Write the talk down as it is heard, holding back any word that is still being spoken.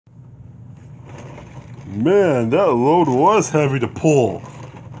Man, that load was heavy to pull.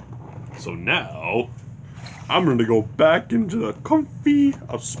 So now, I'm gonna go back into the comfy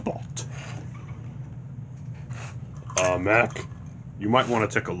spot. Mac, you might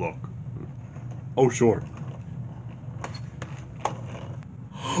want to take a look. Oh, sure.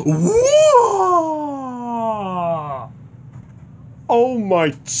 Whoa! Oh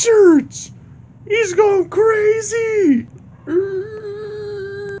my church! He's going crazy!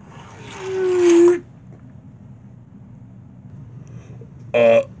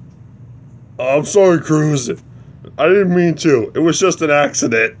 I'm sorry, Cruz. I didn't mean to. It was just an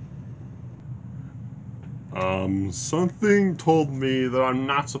accident. Something told me that I'm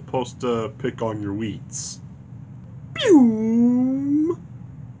not supposed to pick on your wheats. Pew!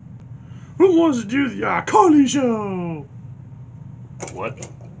 Who wants to do the iCarly show? What?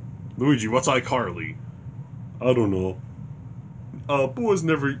 Luigi, what's iCarly? I don't know. Boys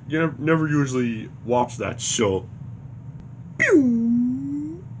never usually watch that show.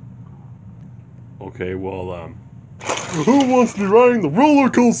 Pew! Okay, well, who wants to be riding the roller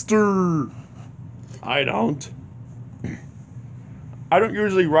coaster? I don't. I don't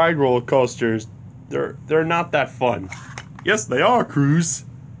usually ride roller coasters. They're not that fun. Yes, they are, Cruz.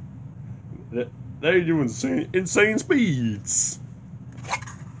 They do insane speeds.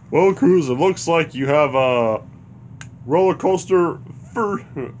 Well, Cruz, it looks like you have a roller coaster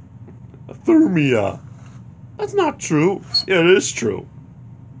thermia. That's not true. Yeah, it is true.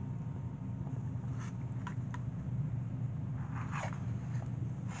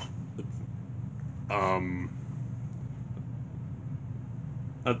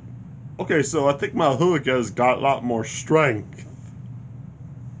 Okay, so I think my hook has got a lot more strength.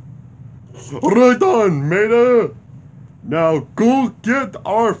 Right on, mate. Now go get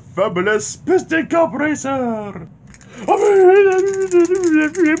our fabulous piston cup racer.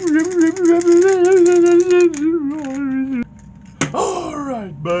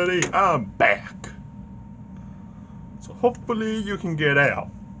 Alright, buddy, I'm back. So hopefully you can get out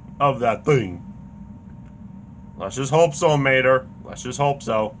of that thing. Let's just hope so, Mater. Let's just hope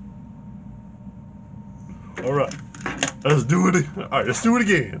so. Alright, let's do it. Alright, let's do it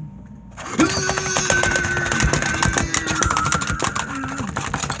again.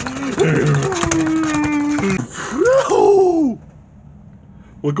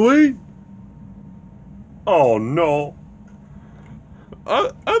 McQueen? Oh no.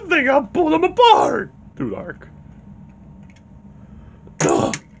 I think I pulled him apart. Too dark.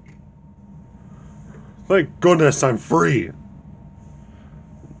 Ugh. Thank goodness I'm free.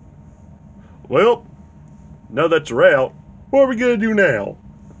 Well, now that you're out, what are we gonna do now?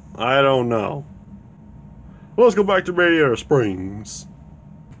 I don't know. Well, let's go back to Radiator Springs.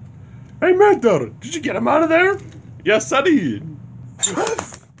 Hey, Magda, did you get him out of there? Yes, I did.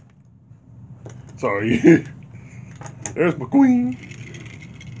 Sorry. There's McQueen.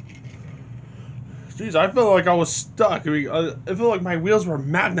 Jeez, I felt like I was stuck. I felt like my wheels were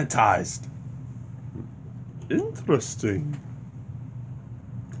magnetized. Interesting.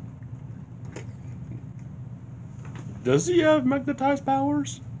 Does he have magnetized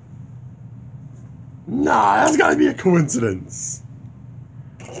powers? Nah, that's gotta be a coincidence.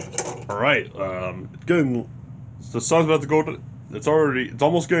 Alright, the sun's about to go to... It's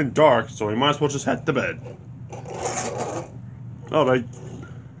almost getting dark, so we might as well just head to bed. Alright.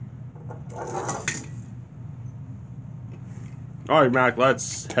 Alright, Mac,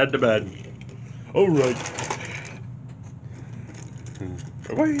 let's head to bed. Alright.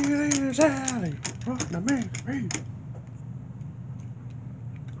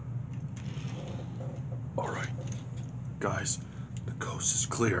 Alright. Guys, the coast is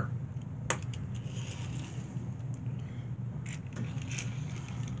clear.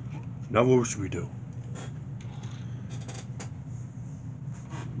 Now what should we do?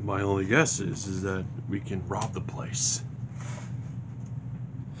 My only guess is that we can rob the place.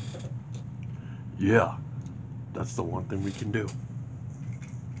 Yeah, that's the one thing we can do.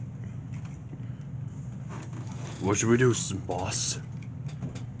 What should we do, boss?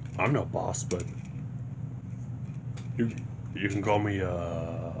 I'm no boss, but you can call me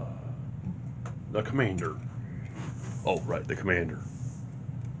the commander. Oh, right, the commander.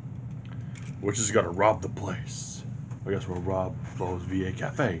 We're just gonna rob the place. I guess we'll rob Bo's VA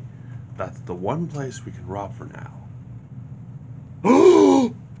Cafe. That's the one place we can rob for now.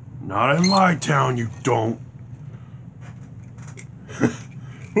 Not in my town, you don't.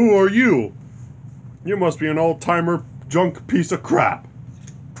 Who are you? You must be an old-timer junk piece of crap.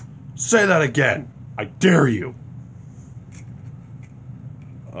 Say that again. I dare you.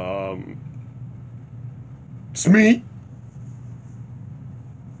 It's me?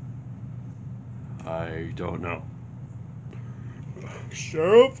 I don't know.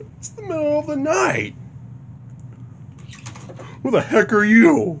 Sheriff, it's the middle of the night. Who the heck are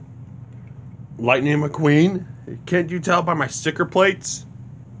you? Lightning McQueen? Can't you tell by my sticker plates?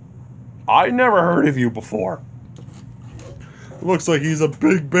 I never heard of you before. Looks like he's a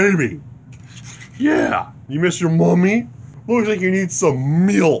big baby. Yeah, you miss your mommy? Looks like you need some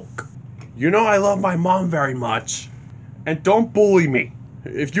milk. You know I love my mom very much. And don't bully me.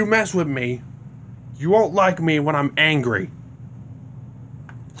 If you mess with me, you won't like me when I'm angry.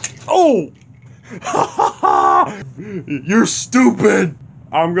 Oh! You're stupid!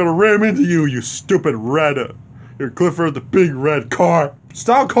 I'm gonna ram into you, you stupid red... You're Clifford the big red car.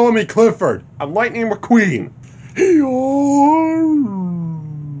 Stop calling me Clifford. I'm Lightning McQueen.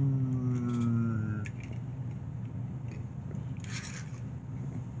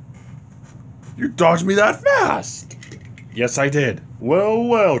 You dodged me that fast. Yes, I did. Well,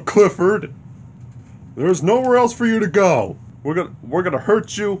 well, Clifford. There's nowhere else for you to go. We're gonna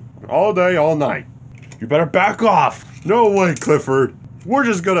hurt you all day, all night. You better back off. No way, Clifford. We're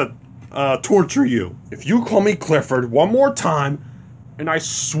just gonna torture you. If you call me Clifford one more time, and I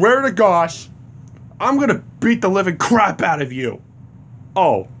swear to gosh, I'm gonna beat the living crap out of you.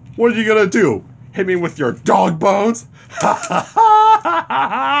 Oh, what are you gonna do? Hit me with your dog bones?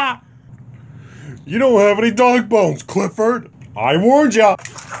 You don't have any dog bones, Clifford. I warned ya.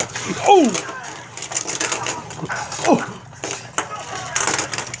 Oh! Oh!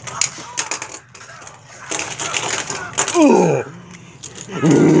 Oh!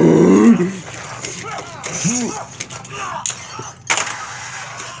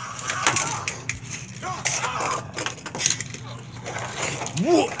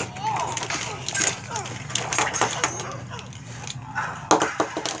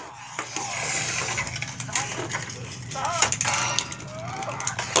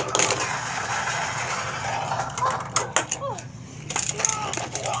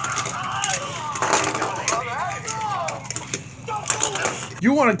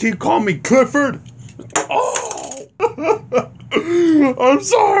 You want to keep calling me Clifford? Oh! I'm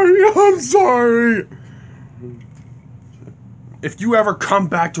sorry. If you ever come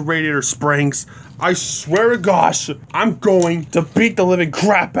back to Radiator Springs, I swear to gosh, I'm going to beat the living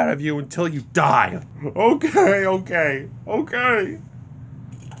crap out of you until you die. Okay.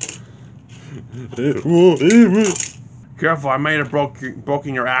 Careful, I might have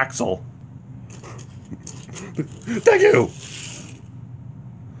broken your axle. Thank you!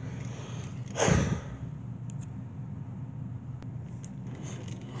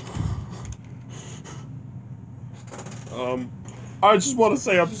 I just want to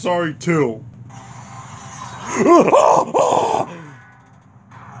say I'm sorry too.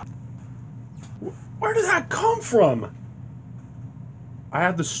 Where did that come from? I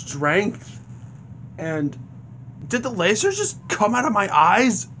had the strength, and did the lasers just come out of my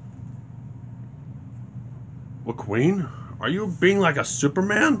eyes? McQueen, are you being like a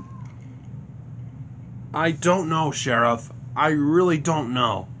Superman? I don't know, Sheriff. I really don't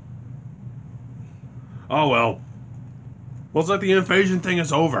know. Oh well. Looks like the invasion thing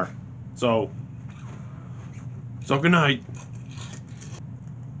is over. So good night.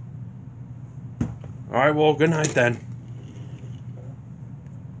 Alright, well, good night then.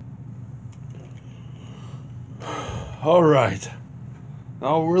 Alright.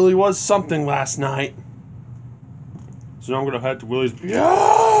 That really was something last night. So now I'm gonna head to Willie's.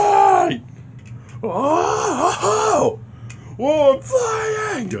 Yay! Oh! Whoa, I'm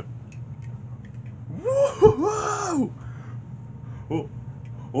flying! Whoa!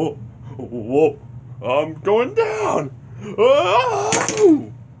 Whoa! I'm going down!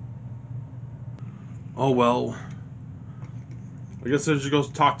 Oh! Oh well. I guess I should go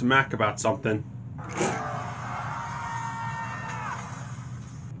talk to Mac about something.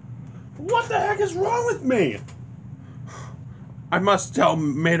 What the heck is wrong with me? I must tell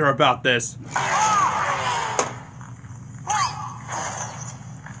Mater about this.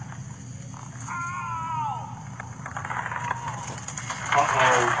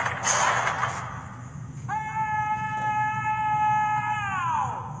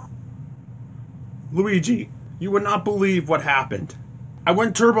 Luigi, you would not believe what happened. I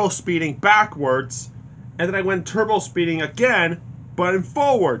went turbo speeding backwards, and then I went turbo speeding again, but in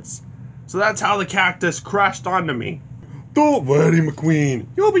forwards. So that's how the cactus crashed onto me. Don't worry, McQueen.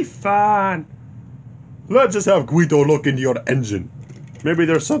 You'll be fine. Let's just have Guido look into your engine. Maybe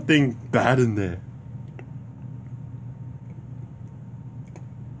there's something bad in there.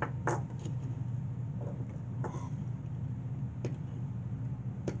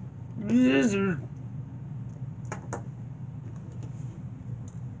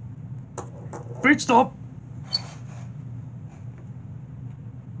 Pit stop!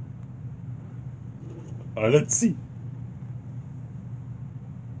 Let's see.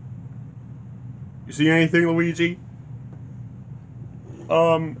 You see anything, Luigi?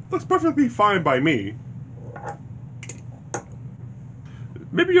 Looks perfectly fine by me.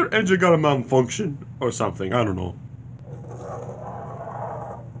 Maybe your engine got a malfunction or something, I don't know.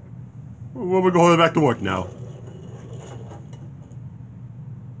 Well, we're going back to work now.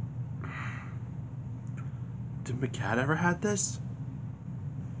 Did McCad ever had this?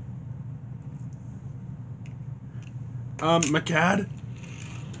 McCad?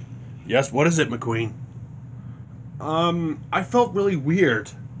 Yes, what is it, McQueen? I felt really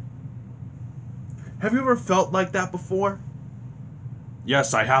weird. Have you ever felt like that before?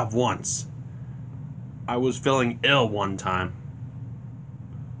 Yes, I have once. I was feeling ill one time.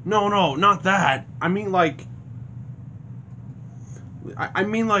 No, not that. I mean like... I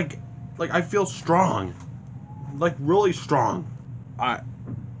mean like I feel strong. Like really strong. I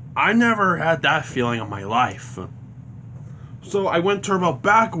never had that feeling in my life. So I went turbo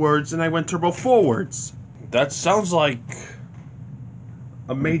backwards and I went turbo forwards. That sounds like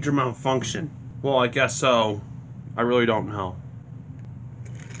a major malfunction. Well, I guess so. I really don't know.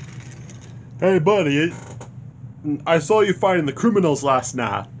 Hey, buddy. I saw you fighting the criminals last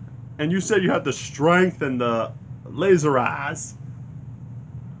night. And you said you had the strength and the laser eyes.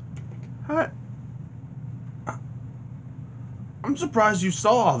 I'm surprised you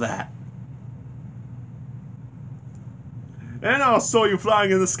saw all that. And I saw you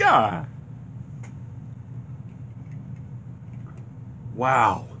flying in the sky.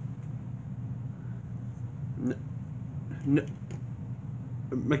 Wow.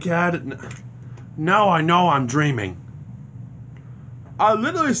 McCad, now I know I'm dreaming. I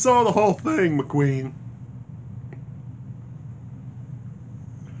literally saw the whole thing, McQueen.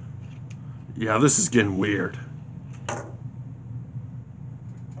 Yeah, this is getting weird.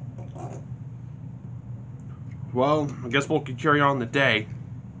 Well, I guess we'll carry on the day.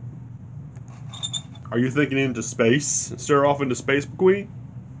 Are you thinking into space? Stare off into space, McQueen?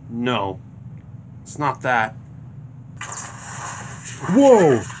 No. It's not that.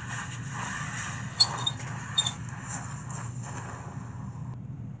 Whoa!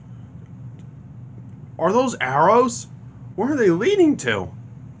 Are those arrows? Where are they leading to?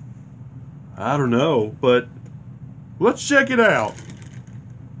 I don't know, but let's check it out.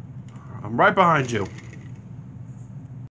 I'm right behind you.